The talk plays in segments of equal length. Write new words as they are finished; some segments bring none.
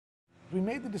We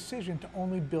made the decision to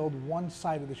only build one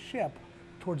side of the ship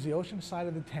towards the ocean side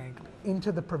of the tank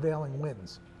into the prevailing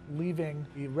winds, leaving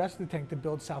the rest of the tank to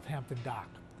build Southampton dock.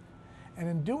 And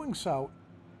in doing so,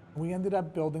 we ended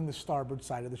up building the starboard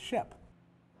side of the ship.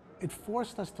 It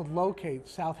forced us to locate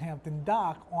Southampton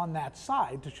dock on that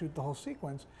side to shoot the whole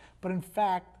sequence, but in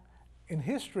fact, in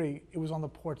history, it was on the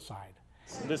port side.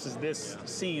 This is this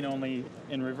scene only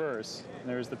in reverse.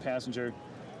 There's the passenger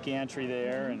gantry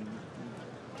there and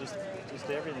just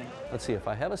everything. Let's see, if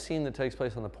I have a scene that takes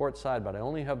place on the port side, but I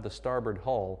only have the starboard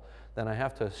hull, then I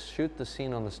have to shoot the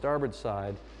scene on the starboard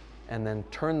side and then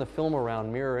turn the film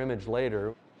around mirror image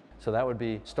later. So that would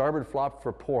be starboard flop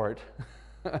for port.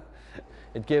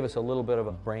 It gave us a little bit of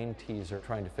a brain teaser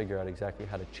trying to figure out exactly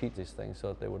how to cheat these things so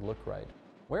that they would look right.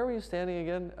 Where were you standing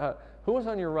again? Who was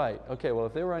on your right? Okay, well,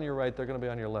 if they were on your right, they're going to be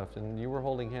on your left. And you were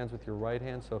holding hands with your right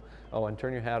hand, so, oh, and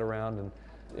turn your hat around, and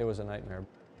it was a nightmare.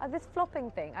 This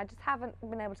flopping thing, I just haven't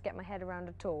been able to get my head around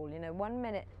at all. You know, one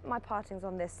minute my parting's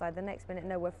on this side, the next minute,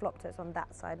 no, we're flopped, it's on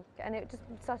that side. And it just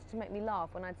started to make me laugh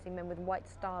when I'd see men with white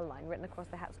star line written across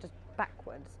their hats just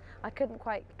backwards. I couldn't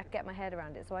quite get my head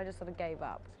around it, so I just sort of gave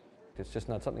up. It's just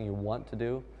not something you want to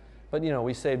do. But, you know,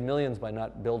 we saved millions by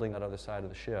not building that other side of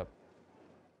the ship.